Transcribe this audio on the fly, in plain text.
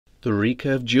the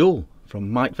Recurve Dual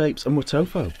from Mike Vapes and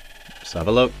Wotofo. Let's have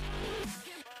a look.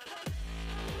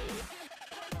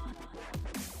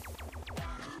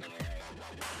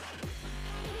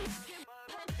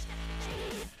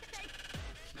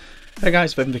 Hey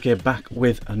guys, Vick here, back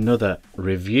with another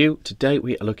review. Today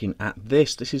we are looking at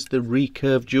this. This is the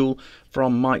Recurve Dual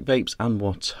from Mike Vapes and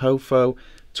Wotofo.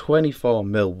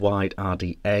 24mm wide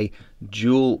RDA,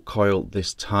 dual coil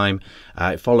this time.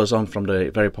 It follows on from the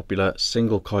very popular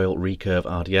single coil Recurve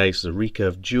RDA. So the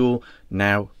Recurve Dual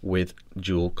now with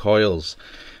dual coils.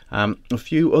 A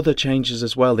few other changes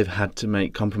as well. They've had to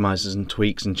make compromises and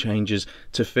tweaks and changes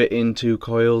to fit into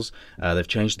coils. They've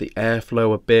changed the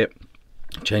airflow a bit.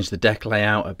 Changed the deck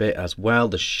layout a bit as well.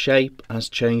 The shape has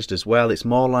changed as well. It's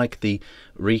more like the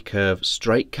Recurve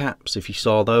straight caps, if you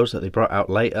saw those that they brought out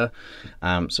later.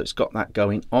 So it's got that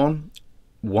going on.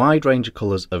 Wide range of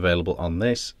colours available on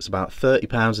this. It's about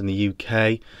 £30 in the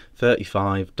UK,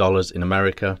 $35 in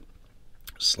America.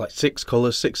 It's like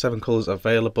 7 colours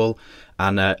available,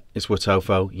 and it's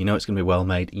Wotofo. You know it's going to be well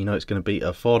made. You know it's going to be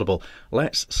affordable.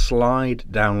 Let's slide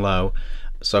down low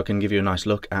so I can give you a nice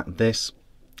look at this.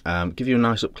 Give you a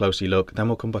nice up closey look, then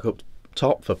we'll come back up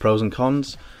top for pros and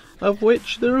cons, of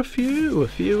which there are a few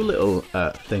little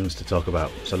things to talk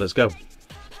about. So let's go.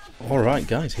 Alright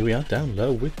guys, here we are down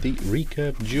low with the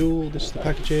Recurve Dual. This is the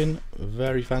packaging,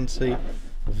 very fancy,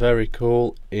 very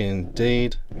cool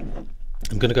indeed.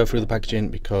 I'm going to go through the packaging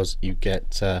because you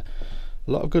get a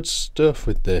lot of good stuff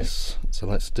with this. So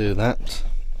let's do that.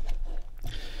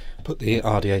 Put the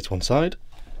RDA to one side.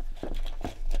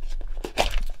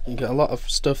 You get a lot of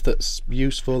stuff that's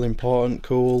useful, important,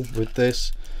 cool with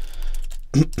this.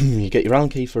 You get your Allen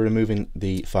key for removing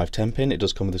the 510 pin. It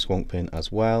does come with a Squonk pin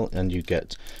as well, and you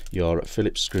get your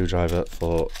Phillips screwdriver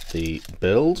for the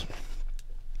build.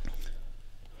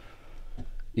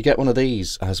 You get one of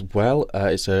these as well.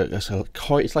 It's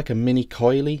like a mini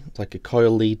coily. It's like a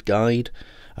coil lead guide.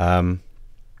 And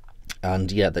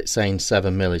yeah, that's saying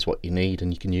 7mm is what you need,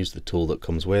 and you can use the tool that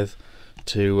comes with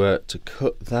to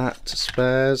cut that to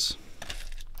spares.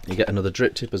 You get another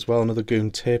drip tip as well, another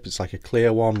goon tip. It's like a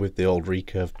clear one with the old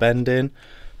Recurve bend in.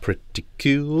 Pretty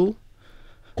cool.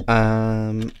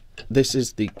 This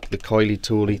is the coily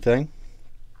tooly thing.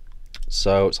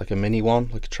 So it's like a mini one,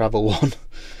 like a travel one.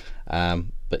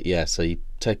 But yeah, so you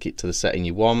take it to the setting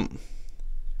you want,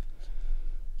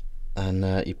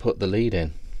 and you put the lead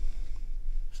in.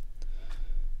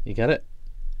 You get it?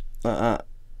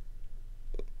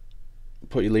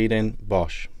 Put your lead in,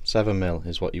 bosh, 7mm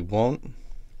is what you want.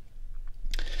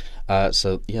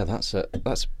 So yeah,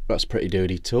 that's pretty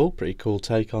duty tool, pretty cool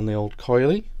take on the old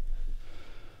coily.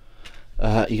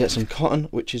 You get some cotton,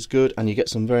 which is good, and you get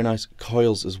some very nice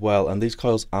coils as well. And these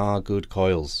coils are good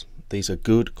coils. These are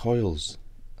good coils.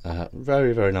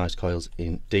 Very, very nice coils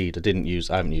indeed.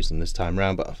 I haven't used them this time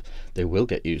around, but they will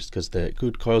get used because they're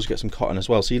good coils. You get some cotton as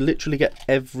well, so you literally get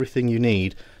everything you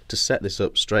need to set this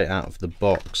up straight out of the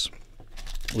box,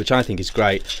 which I think is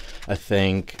great. I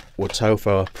think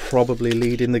Wotofo are probably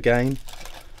leading the game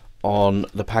on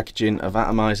the packaging of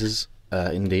atomizers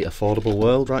in the affordable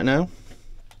world right now.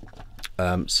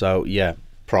 So yeah,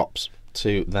 props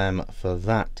to them for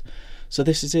that. So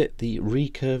this is it, the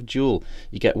Recurve Dual.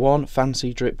 You get one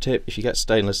fancy drip tip. If you get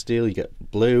stainless steel, you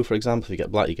get blue, for example. If you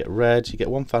get black, you get red. You get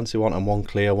one fancy one and one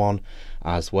clear one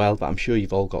as well. But I'm sure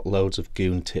you've all got loads of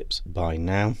goon tips by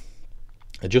now.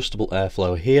 Adjustable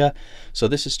airflow here, so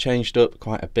this has changed up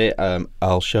quite a bit.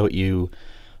 I'll show it you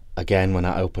again when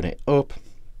I open it up,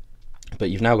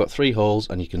 but you've now got 3 holes,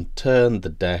 and you can turn the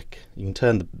deck, you can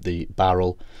turn the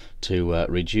barrel to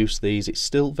reduce these. It's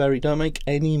still don't make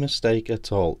any mistake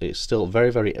at all, it's still very,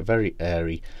 very, very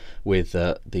airy with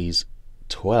these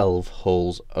 12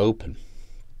 holes open.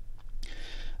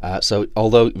 So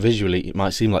although visually it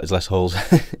might seem like there's less holes,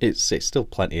 it's still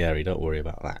plenty airy, don't worry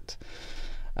about that.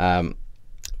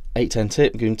 810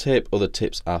 tip, goon tip, other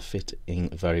tips are fitting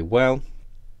very well.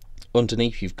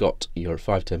 Underneath you've got your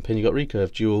 510 pin, you've got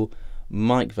Recurve Dual,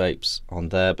 Mike Vapes on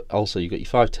there, but also you've got your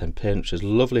 510 pin, which is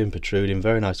lovely and protruding,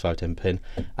 very nice 510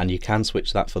 pin, and you can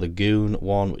switch that for the goon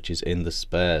one, which is in the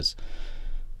spares.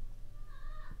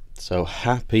 So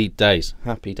happy days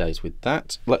with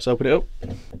that. Let's open it up.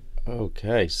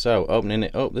 Okay, so opening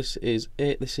it up, this is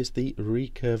it. This is the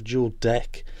Recurve Dual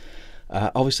deck.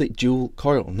 Obviously dual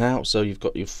coil now, so you've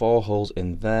got your 4 holes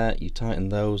in there. You tighten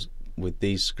those with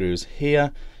these screws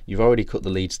here. You've already cut the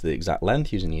leads to the exact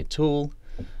length using your tool,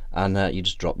 and you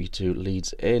just drop your 2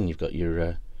 leads in. You've got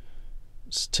your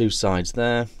 2 sides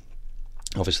there.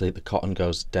 Obviously the cotton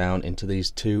goes down into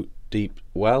these 2 deep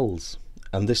wells,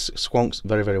 and this squonks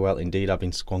very, very well indeed. I've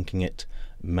been squonking it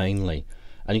mainly.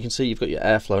 and you can see you've got your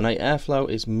airflow. Now your airflow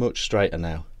is much straighter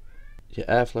now. Your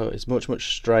airflow is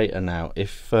much straighter now.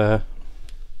 If I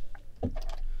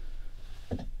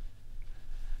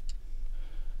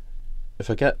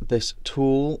get this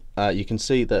tool, you can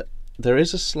see that there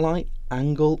is a slight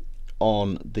angle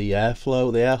on the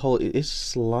airflow. The air hole is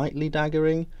slightly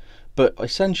daggering, but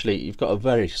essentially you've got a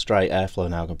very straight airflow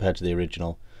now compared to the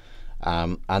original,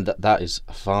 and that is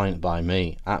fine by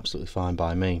me, absolutely fine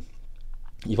by me.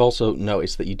 You've also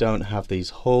noticed that you don't have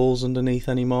these holes underneath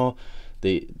anymore.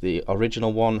 The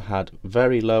original one had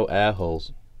very low air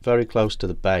holes, very close to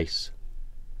the base,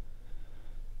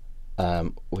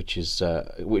 which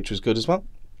was good as well.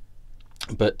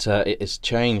 But it is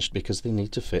changed because they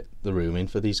need to fit the room in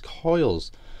for these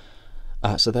coils.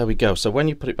 So there we go. So when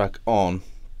you put it back on,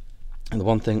 and the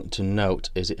one thing to note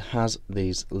is it has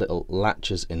these little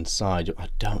latches inside. I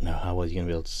don't know how well you're going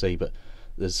to be able to see, but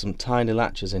there's some tiny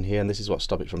latches in here, and this is what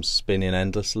stops it from spinning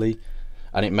endlessly,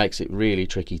 and it makes it really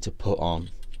tricky to put on.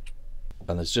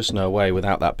 And there's just no way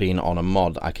without that being on a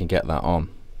mod I can get that on.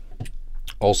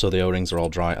 Also the O-rings are all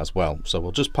dry as well, so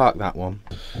we'll just park that one.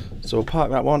 So we'll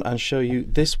park that one and show you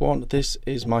this one. This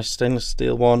is my stainless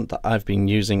steel one that I've been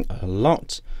using a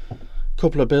lot.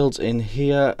 Couple of builds in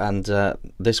here, and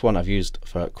this one I've used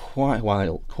for quite a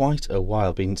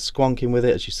while, been squonking with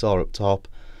it, as you saw up top.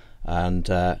 And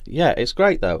yeah, it's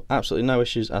great though, absolutely no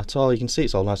issues at all. You can see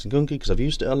it's all nice and gunky because I've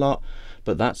used it a lot,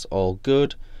 but that's all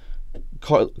good.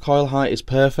 Coil height is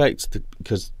perfect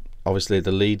because obviously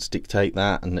the leads dictate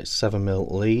that, and it's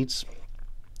 7mm leads,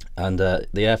 and the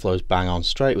airflow is bang on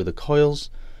straight with the coils.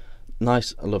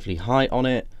 Nice lovely height on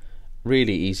it,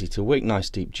 really easy to wick, nice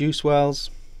deep juice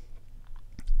wells.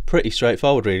 Pretty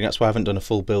straightforward really. That's why I haven't done a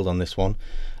full build on this one.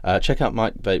 Check out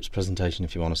Mike Vapes' presentation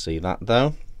if you want to see that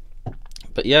though.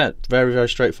 But yeah, very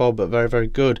straightforward, but very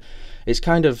good. It's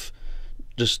kind of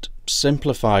just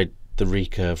simplified the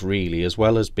Recurve really, as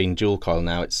well as being dual coil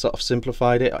now. It's sort of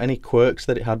simplified it. Any quirks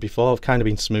that it had before have kind of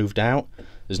been smoothed out.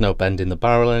 There's no bend in the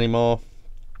barrel anymore.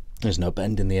 There's no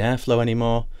bend in the airflow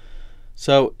anymore.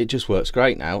 So it just works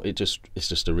great now. It's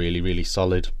just a really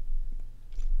solid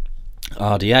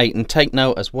RDA. And take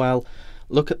note as well,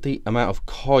 look at the amount of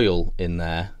coil in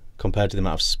there compared to the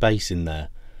amount of space in there.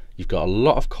 You've got a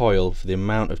lot of coil for the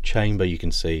amount of chamber you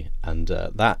can see, and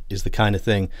that is the kind of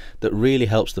thing that really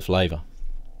helps the flavour.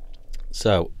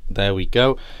 So there we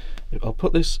go. I'll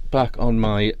put this back on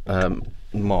my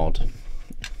mod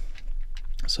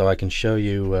so I can show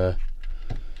you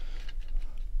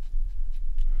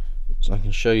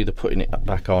the putting it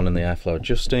back on and the airflow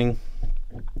adjusting.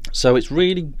 So it's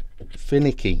really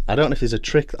finicky. I don't know if there's a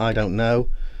trick that I don't know.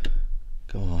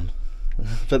 Go on.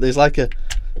 But there's like a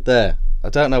there. I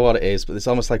don't know what it is, but it's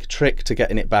almost like a trick to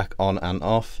getting it back on and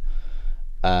off.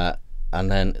 And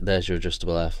then there's your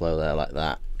adjustable airflow there, like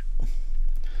that.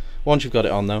 Once you've got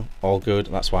it on though, all good.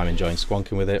 That's why I'm enjoying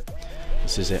squonking with it.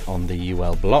 This is it on the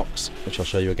UL blocks, which I'll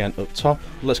show you again up top.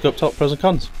 Let's go up top, pros and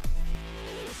cons.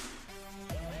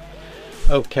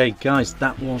 Okay guys,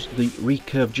 that was the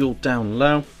Recurve Dual down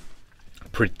low.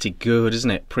 Pretty good, isn't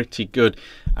it? Pretty good.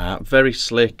 Very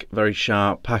slick, very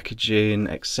sharp packaging,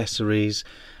 accessories,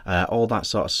 all that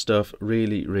sort of stuff.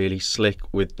 Really slick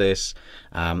with this.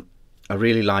 I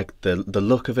really like the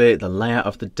look of it, the layout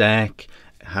of the deck,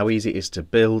 how easy it is to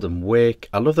build and wick.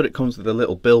 I love that it comes with a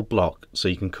little build block so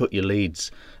you can cut your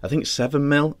leads. I think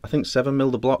 7mm. I think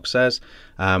 7mm the block says.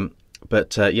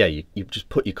 Yeah, you just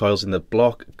put your coils in the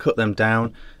block, cut them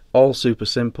down. All super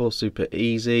simple, super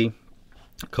easy.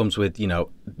 Comes with, you know,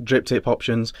 drip tip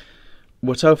options.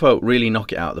 Wotofo really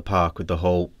knock it out of the park with the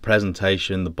whole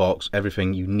presentation, the box,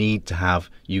 everything you need to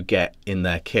have, you get in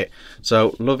their kit.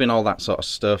 So loving all that sort of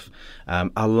stuff.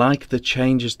 I like the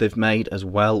changes they've made as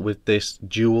well with this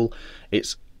dual.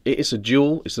 It's a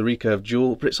dual, it's the Recurve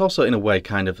dual, but it's also in a way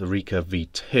kind of the Recurve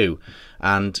V2.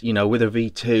 And you know, with a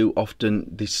V2, often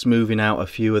they're smoothing out a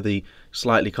few of the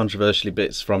slightly controversial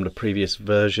bits from the previous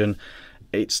version.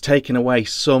 It's taken away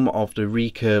some of the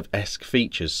Recurve-esque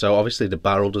features. So obviously the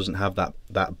barrel doesn't have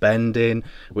that bend in,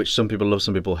 which some people love,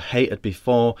 some people hated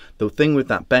before. The thing with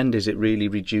that bend is it really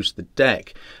reduced the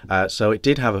deck. So it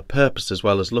did have a purpose as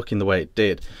well as looking the way it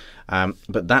did.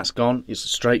 But that's gone. It's a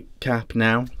straight cap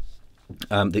now.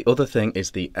 The other thing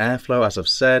is the airflow. As I've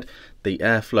said, the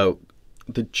airflow,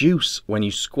 the juice, when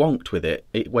you squonked with it,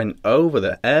 it went over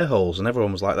the air holes, and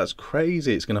everyone was like, that's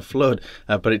crazy, it's going to flood.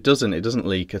 But it doesn't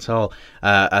leak at all.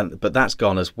 But that's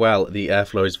gone as well. The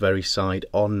airflow is very side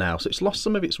on now, so it's lost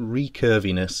some of its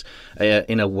recurviness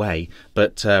in a way,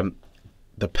 but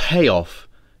the payoff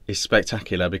is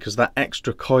spectacular because that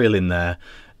extra coil in there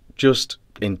just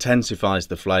intensifies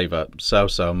the flavour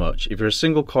so much. If you're a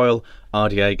single coil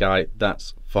RDA guy,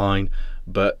 that's fine,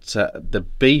 but the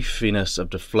beefiness of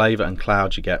the flavour and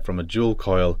clouds you get from a dual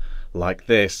coil like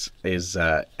this is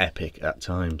epic at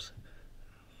times.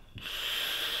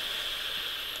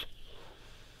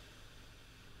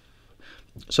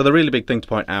 So the really big thing to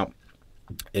point out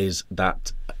is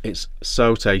that it's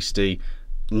so tasty,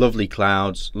 lovely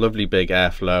clouds, lovely big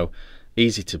airflow,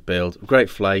 easy to build, great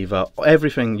flavour,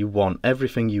 everything you want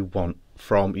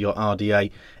from your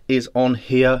RDA is on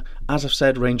here. As I've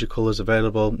said, range of colours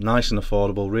available, nice and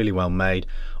affordable, really well made,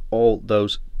 all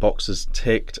those boxes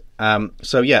ticked.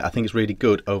 So yeah, I think it's really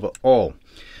good overall.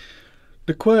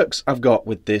 The quirks I've got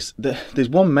with this, there's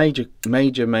one major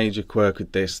quirk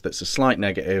with this that's a slight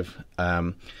negative.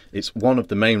 It's one of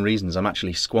the main reasons I'm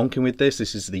actually squonking with this.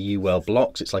 This is the UL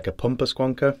blocks. It's like a pumper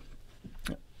squonker.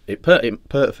 It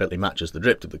perfectly matches the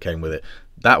drip tip that came with it.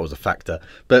 That was a factor.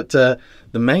 But the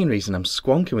main reason I'm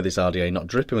squonking with this RDA, not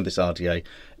dripping with this RDA,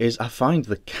 is I find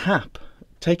the cap,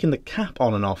 taking the cap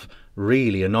on and off,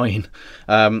 really annoying.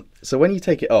 So when you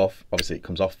take it off, obviously it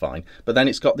comes off fine, but then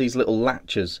it's got these little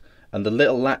latches, and the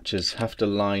little latches have to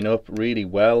line up really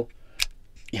well.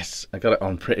 Yes, I got it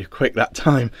on pretty quick that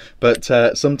time, but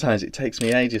sometimes it takes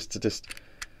me ages to just...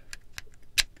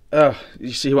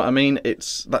 you see what I mean?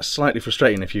 That's slightly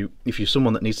frustrating if you're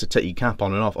someone that needs to take your cap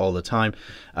on and off all the time.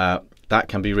 That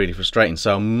can be really frustrating.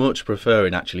 So I'm much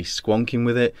preferring actually squonking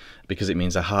with it, because it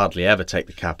means I hardly ever take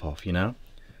the cap off, you know?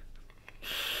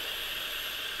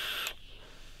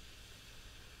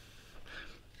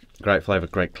 Great flavour,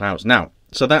 great clouds. Now,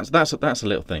 so that's a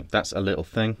little thing. That's a little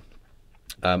thing.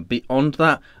 Beyond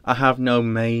that, I have no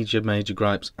major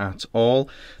gripes at all.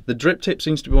 The drip tip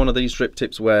seems to be one of these drip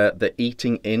tips where they're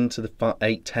eating into the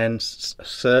 810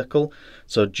 circle,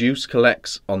 so juice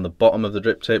collects on the bottom of the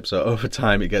drip tip, so over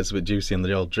time it gets a bit juicy on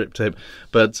the old drip tip,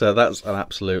 but that's an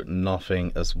absolute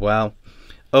nothing as well.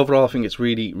 Overall, I think it's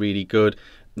really good.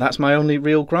 That's my only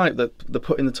real gripe, that the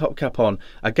putting the top cap on.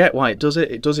 I get why it does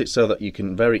it. It does it so that you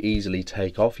can very easily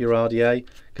take off your RDA,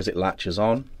 because it latches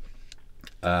on.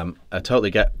 I totally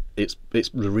get it's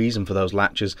the reason for those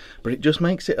latches, but it just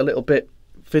makes it a little bit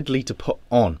fiddly to put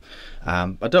on.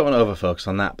 I don't want to over focus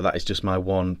on that, but that is just my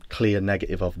one clear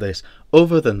negative of this.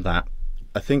 Other than that,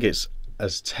 I think it's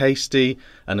as tasty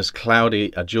and as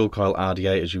cloudy a dual coil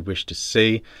RDA as you wish to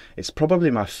see. It's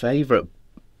probably my favourite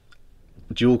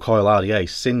dual coil RDA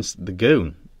since the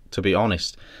Goon, to be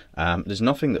honest. There's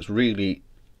nothing that's really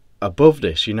above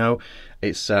this, you know.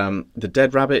 It's the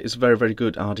Dead Rabbit is a very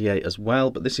good RDA as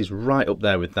well, but this is right up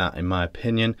there with that in my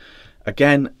opinion.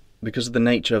 Again, because of the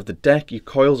nature of the deck, your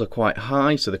coils are quite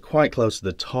high, so they're quite close to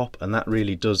the top, and that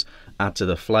really does add to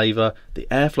the flavour. The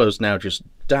airflow's now just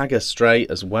dagger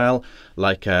straight as well,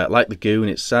 like the Goon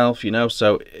itself, you know.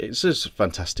 So it's just a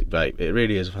fantastic vape. It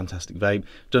really is a fantastic vape.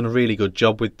 Done a really good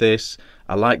job with this.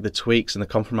 I like the tweaks and the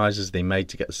compromises they made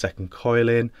to get the second coil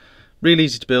in. Really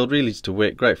easy to build, really easy to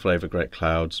wick, great flavour, great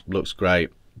clouds, looks great,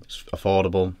 it's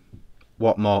affordable.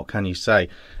 What more can you say?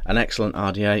 An excellent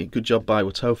RDA. Good job by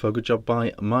Wotofo, good job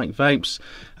by Mike Vapes.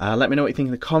 Let me know what you think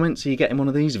in the comments. Are you getting one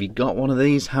of these? Have you got one of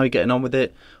these? How are you getting on with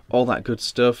it? All that good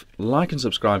stuff. Like and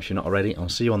subscribe if you're not already. I'll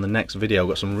see you on the next video. I've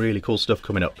got some really cool stuff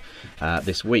coming up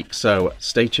this week, so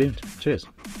stay tuned. Cheers.